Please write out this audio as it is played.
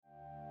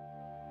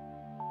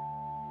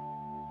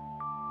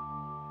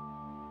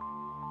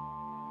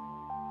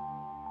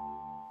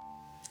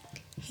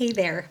Hey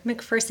there,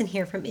 McPherson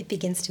here from It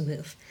Begins to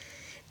Move.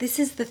 This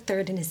is the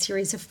third in a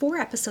series of 4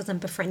 episodes on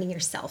befriending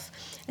yourself.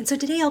 And so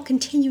today I'll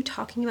continue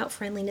talking about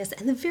friendliness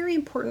and the very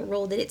important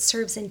role that it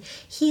serves in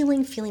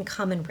healing, feeling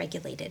calm, and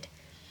regulated.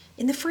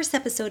 In the first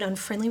episode on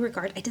friendly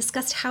regard, I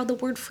discussed how the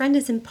word friend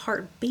is in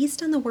part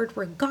based on the word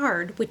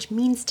regard, which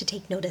means to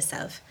take notice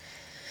of.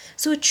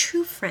 So a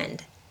true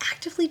friend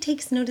actively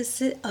takes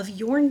notice of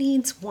your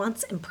needs,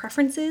 wants, and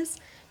preferences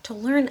to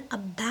learn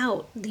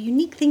about the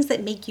unique things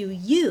that make you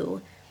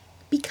you,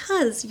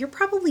 because you're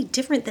probably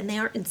different than they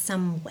are in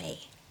some way.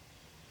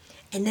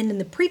 And then in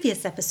the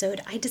previous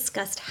episode, I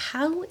discussed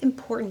how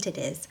important it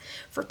is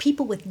for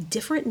people with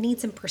different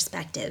needs and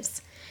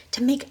perspectives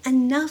to make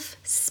enough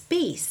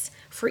space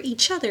for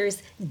each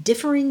other's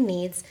differing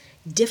needs,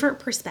 different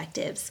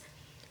perspectives,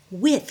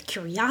 with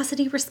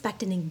curiosity,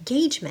 respect, and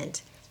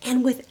engagement,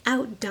 and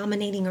without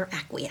dominating or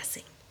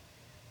acquiescing.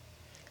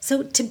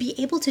 So to be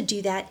able to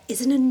do that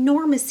is an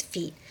enormous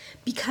feat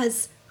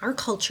because our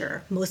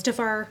culture, most of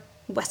our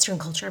Western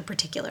culture in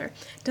particular,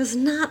 does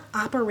not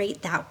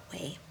operate that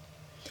way.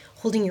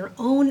 Holding your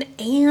own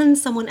and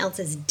someone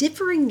else's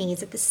differing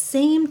needs at the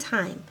same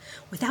time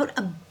without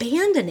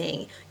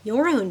abandoning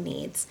your own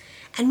needs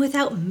and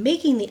without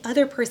making the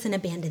other person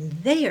abandon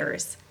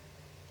theirs,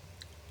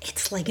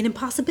 it's like an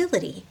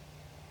impossibility.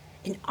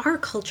 In our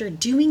culture,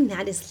 doing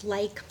that is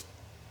like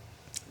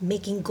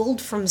making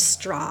gold from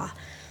straw,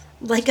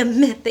 like a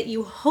myth that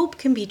you hope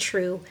can be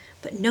true,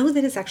 but know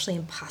that it's actually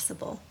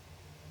impossible.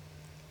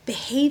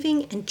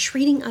 Behaving and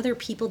treating other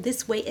people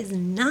this way is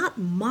not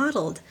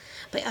modeled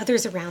by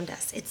others around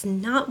us. It's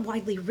not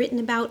widely written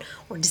about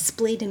or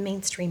displayed in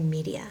mainstream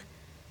media.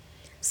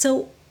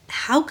 So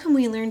how can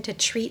we learn to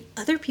treat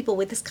other people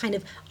with this kind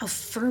of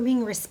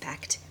affirming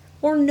respect,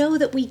 or know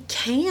that we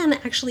can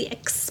actually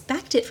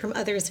expect it from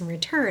others in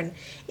return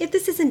if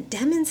this isn't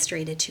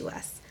demonstrated to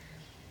us?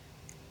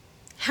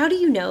 How do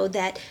you know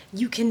that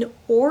you can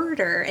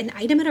order an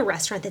item at a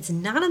restaurant that's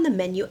not on the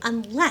menu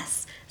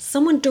unless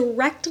someone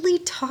directly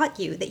taught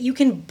you that you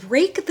can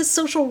break the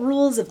social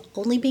rules of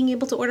only being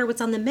able to order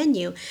what's on the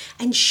menu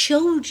and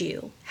showed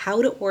you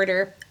how to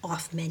order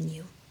off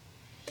menu?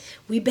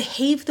 We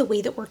behave the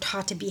way that we're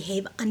taught to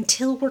behave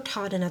until we're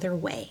taught another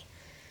way.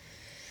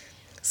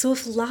 So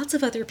if lots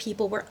of other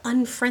people were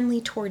unfriendly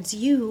towards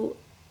you,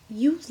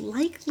 you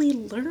likely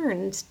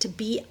learned to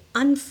be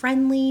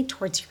unfriendly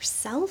towards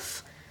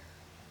yourself.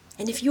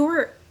 And if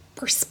your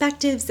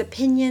perspectives,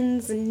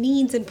 opinions,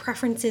 needs, and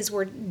preferences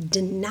were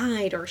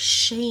denied or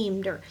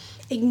shamed or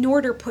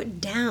ignored or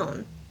put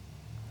down,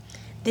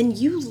 then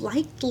you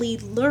likely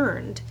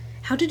learned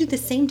how to do the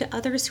same to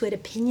others who had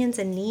opinions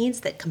and needs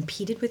that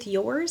competed with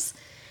yours.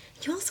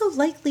 You also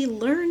likely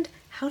learned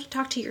how to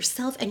talk to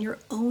yourself and your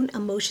own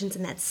emotions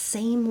in that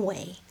same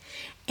way.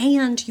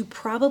 And you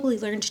probably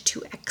learned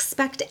to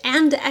expect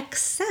and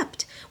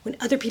accept when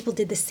other people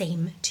did the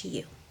same to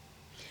you.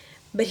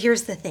 But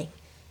here's the thing.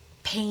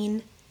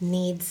 Pain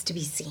needs to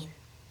be seen.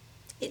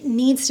 It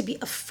needs to be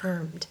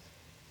affirmed.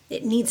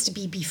 It needs to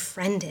be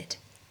befriended.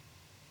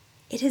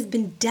 It has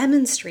been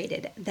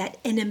demonstrated that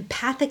an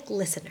empathic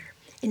listener,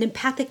 an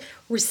empathic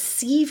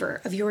receiver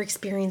of your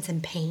experience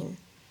and pain,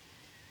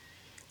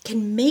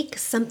 can make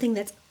something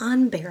that's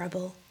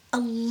unbearable a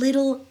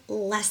little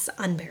less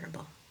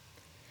unbearable.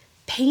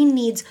 Pain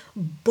needs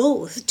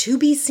both to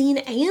be seen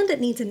and it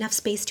needs enough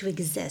space to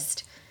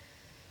exist.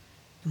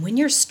 When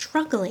you're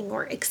struggling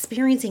or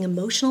experiencing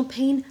emotional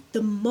pain,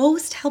 the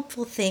most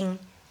helpful thing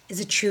is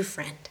a true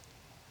friend.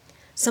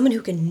 Someone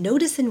who can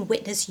notice and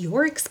witness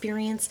your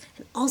experience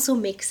and also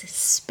makes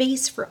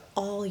space for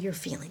all your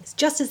feelings,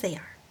 just as they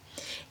are.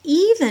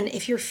 Even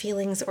if your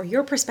feelings or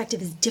your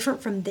perspective is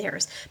different from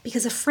theirs,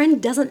 because a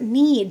friend doesn't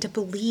need to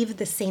believe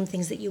the same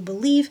things that you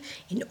believe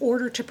in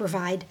order to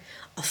provide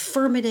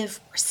affirmative,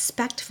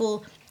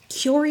 respectful,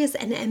 curious,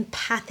 and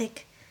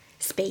empathic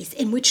space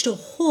in which to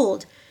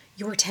hold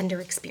your tender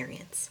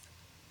experience.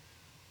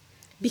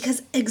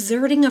 Because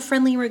exerting a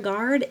friendly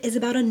regard is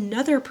about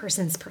another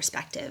person's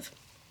perspective.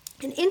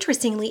 And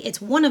interestingly, it's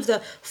one of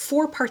the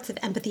 4 parts of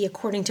empathy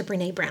according to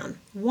Brené Brown.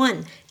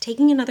 1,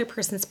 taking another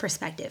person's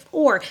perspective,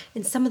 or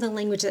in some of the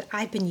language that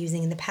I've been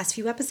using in the past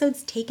few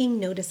episodes, taking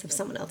notice of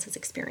someone else's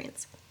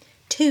experience.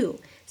 2,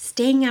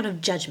 staying out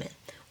of judgment,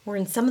 or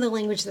in some of the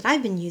language that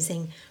I've been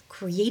using,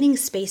 creating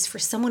space for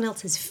someone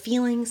else's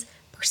feelings,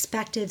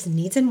 perspectives,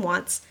 needs, and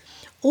wants,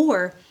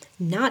 or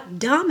not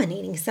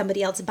dominating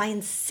somebody else by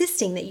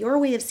insisting that your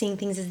way of seeing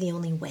things is the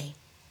only way.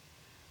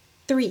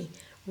 3,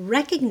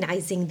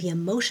 recognizing the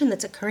emotion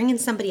that's occurring in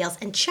somebody else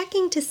and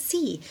checking to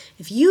see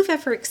if you've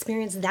ever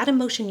experienced that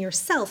emotion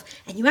yourself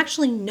and you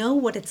actually know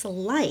what it's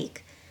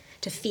like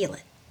to feel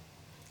it.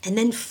 And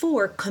then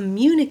 4,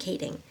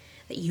 communicating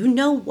that you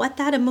know what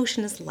that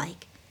emotion is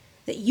like,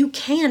 that you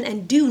can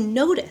and do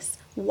notice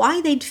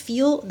why they'd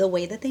feel the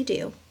way that they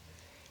do,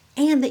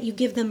 and that you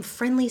give them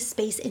friendly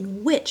space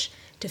in which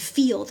to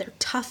feel their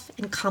tough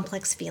and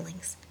complex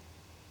feelings.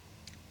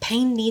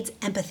 Pain needs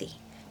empathy.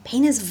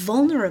 Pain is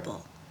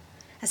vulnerable.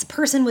 As a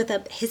person with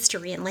a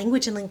history in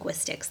language and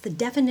linguistics, the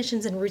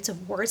definitions and roots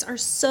of words are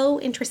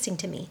so interesting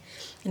to me.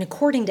 And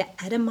according to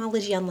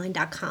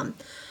etymologyonline.com,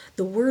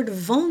 the word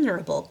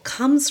vulnerable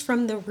comes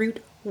from the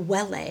root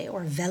wele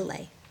or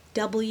vele,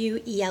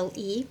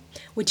 W-E-L-E,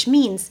 which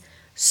means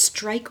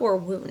strike or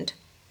wound.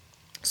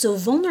 So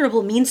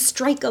vulnerable means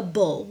strike a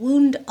bull,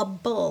 wound a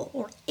bull,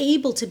 or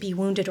able to be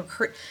wounded or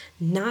hurt,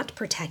 not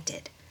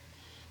protected.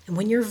 And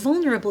when you're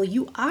vulnerable,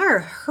 you are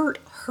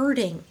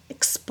hurting,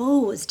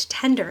 exposed,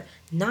 tender,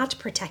 not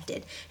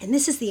protected. And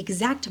this is the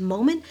exact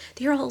moment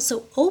that you're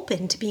also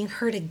open to being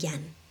hurt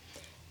again.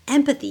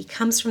 Empathy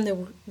comes from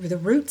the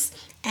roots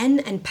en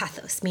and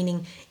pathos,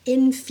 meaning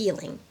in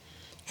feeling.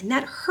 And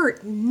that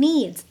hurt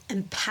needs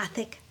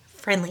empathic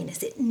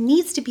friendliness. It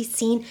needs to be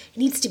seen, it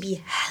needs to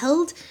be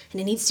held, and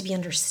it needs to be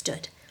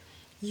understood.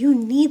 You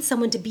need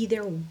someone to be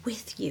there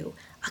with you,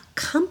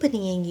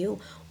 accompanying you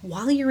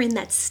while you're in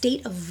that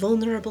state of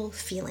vulnerable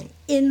feeling,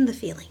 in the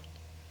feeling.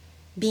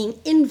 Being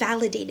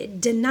invalidated,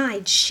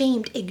 denied,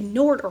 shamed,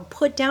 ignored, or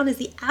put down is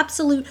the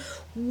absolute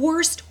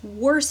worst,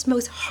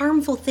 most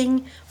harmful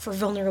thing for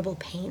vulnerable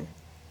pain.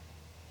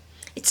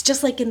 It's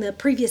just like in the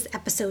previous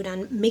episode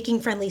on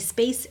making friendly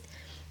space.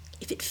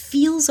 If it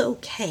feels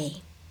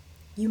okay,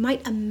 you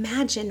might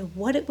imagine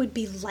what it would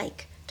be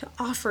like to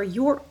offer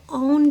your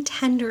own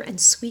tender and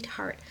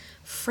sweetheart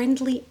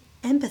friendly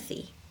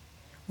empathy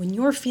when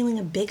you're feeling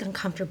a big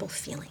uncomfortable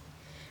feeling.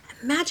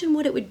 Imagine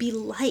what it would be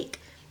like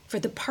for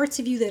the parts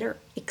of you that are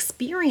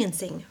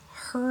experiencing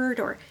hurt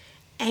or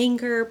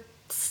anger,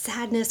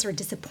 sadness or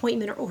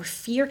disappointment or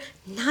fear,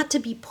 not to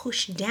be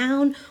pushed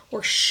down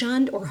or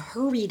shunned or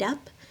hurried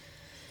up.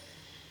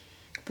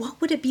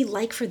 What would it be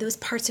like for those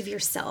parts of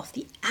yourself,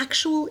 the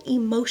actual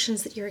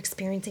emotions that you're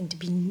experiencing, to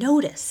be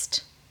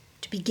noticed,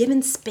 to be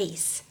given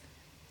space,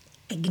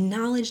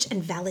 acknowledged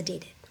and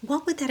validated?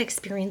 What would that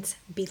experience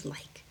be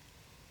like?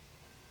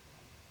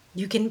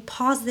 You can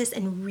pause this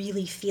and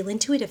really feel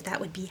into it if that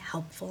would be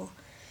helpful.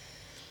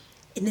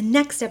 In the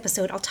next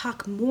episode, I'll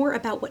talk more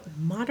about what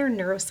modern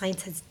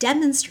neuroscience has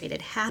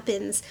demonstrated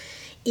happens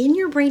in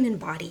your brain and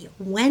body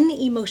when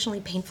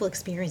emotionally painful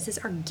experiences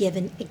are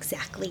given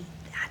exactly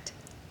that.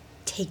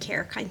 Take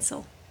care, kind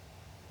soul.